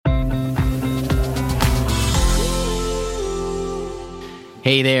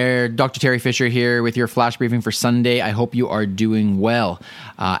Hey there, Dr. Terry Fisher here with your flash briefing for Sunday. I hope you are doing well.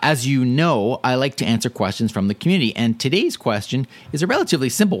 As you know, I like to answer questions from the community, and today's question is a relatively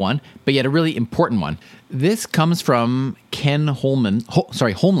simple one, but yet a really important one. This comes from Ken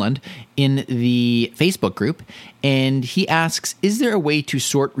Homeland in the Facebook group, and he asks, is there a way to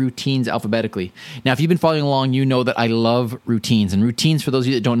sort routines alphabetically? Now, if you've been following along, you know that I love routines, and routines, for those of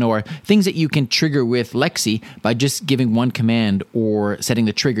you that don't know, are things that you can trigger with Lexi by just giving one command or setting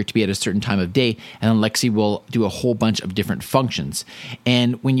the trigger to be at a certain time of day, and then Lexi will do a whole bunch of different functions.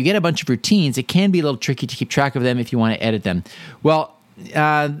 And when you get a bunch of routines, it can be a little tricky to keep track of them if you want to edit them. Well,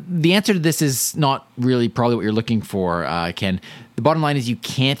 the answer to this is not really probably what you're looking for, Ken. The bottom line is you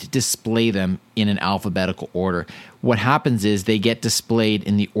can't display them in an alphabetical order. What happens is they get displayed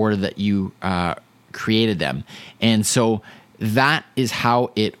in the order that you created them. And so that is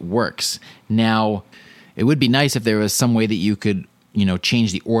how it works. Now, it would be nice if there was some way that you could,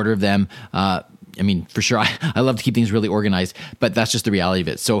 change the order of them. For sure, I love to keep things really organized, but that's just the reality of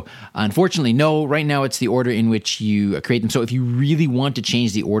it. So unfortunately, no, right now it's the order in which you create them. So if you really want to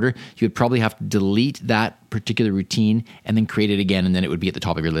change the order, you would probably have to delete that particular routine and then create it again, and then it would be at the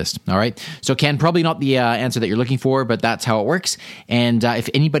top of your list. All right? So Ken, probably not the answer that you're looking for, but that's how it works. And if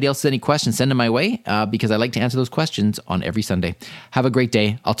anybody else has any questions, send them my way because I like to answer those questions on every Sunday. Have a great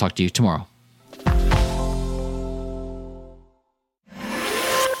day. I'll talk to you tomorrow.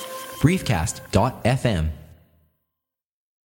 Briefcast.fm